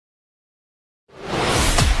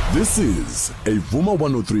This is a Vuma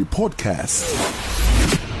 103 podcast.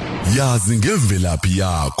 Yazi ngemvelaphi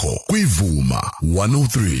yakho kwiVuma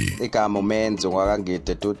 103. Igama Menzi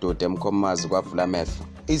Ngidi dudude emkhomazi kwavula amehlo.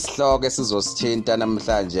 Isihloko esizosithinta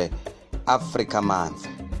namhlanje Africa Month.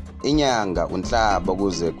 Inyanga unhlaba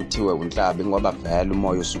kuze kuthiwe unhlaba ngoba vele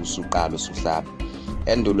umoya usuqala usuhlaba.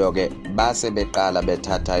 Endulo ke base beqala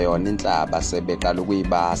bethatha yona inhlaba sebeqala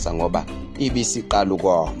ukuyibasa ngoba ibisiqala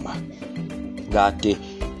ukoma. Kade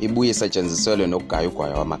ibuye isetshenziselwe nokugaya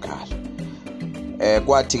ugwayi wamakhala.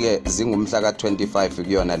 Kwathi ke zingumhla ka25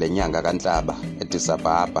 kuyona lenyanga kaNhlaba eAddis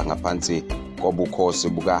Ababa ngaphansi kobukhosi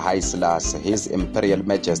buka Haile Selassie, His Imperial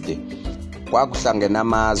Majesty. Kwakuhlangena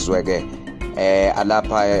amazwe ke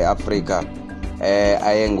alapha eAfrika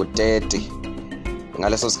ayengu30.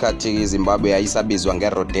 Ngaleso sikhathi iZimbabwe yayisabizwa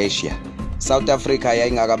ngeRhodesia. South Africa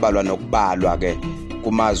yayingakabalwa nokubalwa ke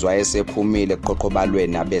kumazwe ayesephumile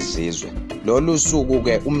eqoqobalweni abezizwe. Lolu suku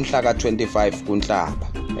ke umhla ka25 kuNhlaba,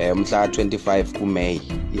 umhla ka25 kuMay,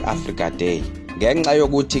 iAfrica Day. Ngenxa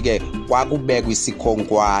yokuthi ke kwakubekwa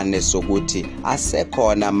isikhonkwane sokuthi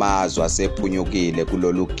asekhona amazwe asephunyukile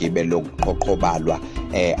kulolu gibe lokuqoqobalwa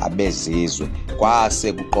abezizwe.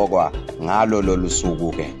 Kwase kuqokwa ngalo lolu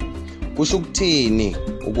suku ke. Kusho ukuthini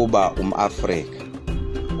ukuba umAfrika?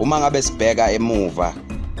 Uma ngabe sibheka emuva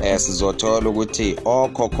sizothola ukuthi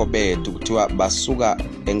okhokho bethu kuthiwa basuka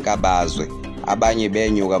enkabazwe, abanye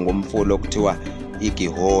benyuka ngomfulo kuthiwa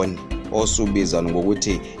iGihoni osubizwa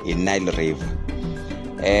ngokuthi iNile River.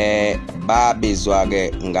 Babizwa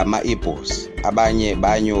ke ngama-Igbos, abanye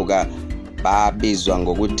banyuka babizwa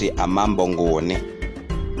ngokuthi amambongoni.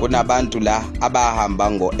 Kunabantu la abahamba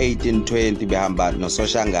ngo1820 behamba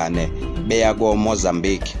noSoshangane beya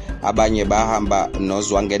koMozambique, abanye bahamba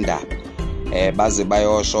noZwangendaba baze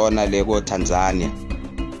bayoshona le koTanzania.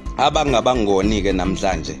 Abangabangoni ke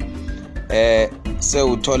namhlanje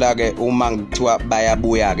sewuthola ke uma ngithiwa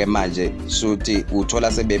bayabuya ke manje suthi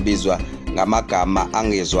uthola sebebizwa ngamagama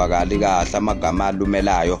angezwakali kahle, amagama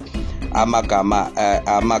alumelayo,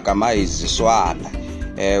 amagama iziswala.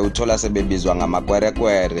 Uthola sebebizwa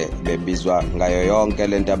ngamakwerekwere, bebizwa ngayo yonke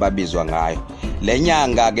lento ababizwa ngayo.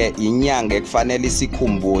 Lenyanga ke inyanga ekufanele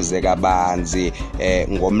isikhumbuze kabanzi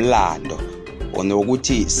ngomlando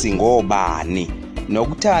onokuthi singobani,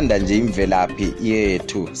 nokuthanda nje imvelaphi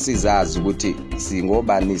yethu, sizazi ukuthi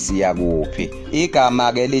singobani siya kuphi.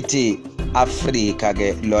 Igama ke lithi Africa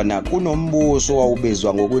ke lona kunombuso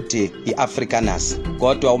owubizwa ngokuthi iAfrikaners.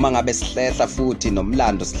 Kodwa uma ngabe sihlehla futhi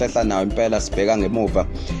nomlando sihlehla nawo impela sibheka ngemuva,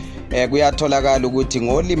 kuyatholakala ukuthi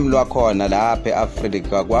ngolimi lwakhona lapha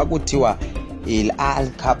eAfrika kwakuthiwa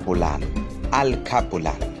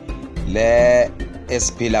al-Kabulan le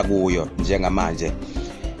esiphila kuyo njengamanje.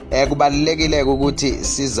 Kubalulekile ukuthi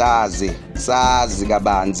sazi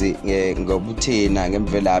kabanzi ngobuthina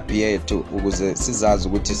ngemvelaphi yethu ukuze sizazi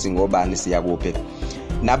ukuthi singobani siya kuphi.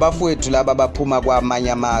 Nabafowethu laba baphuma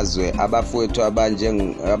kwamanye amazwe, abafowethu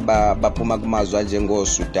baphuma kumazwe anjengo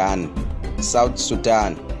Sudan, South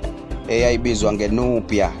Sudan eyayibizwa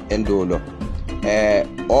ngeNubia endulo.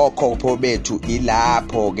 Okhokho bethu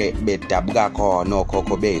ilapho ke bedabuka khona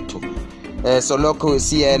okhokho bethu. So lokho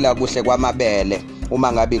siyela kuhle kwamabele.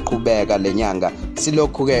 Uma ngabe iqhubeka lenyanga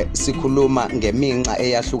silokhu ke sikhuluma ngeminxa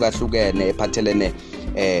eyahlukahlukene ephathelene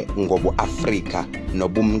ngobuAfrika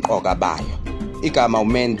nobumqoka bayo. Igama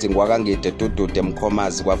uMenzi Ngidi dudude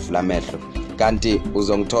emkhomazi kwavula amehlo. Kanti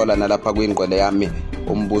uzongithola nalapha kwingqwele yami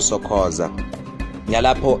umbuso khoza.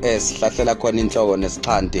 Yalapho sihlahlela khona inhloko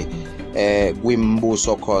nesixhanti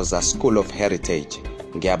kwimbuso khoza School of Heritage.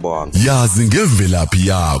 Ngiyabonga. Yazi ngemvelaphi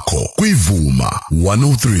yakho kwiVuma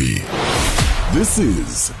 103. This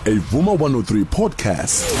is a Vuma 103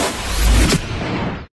 podcast.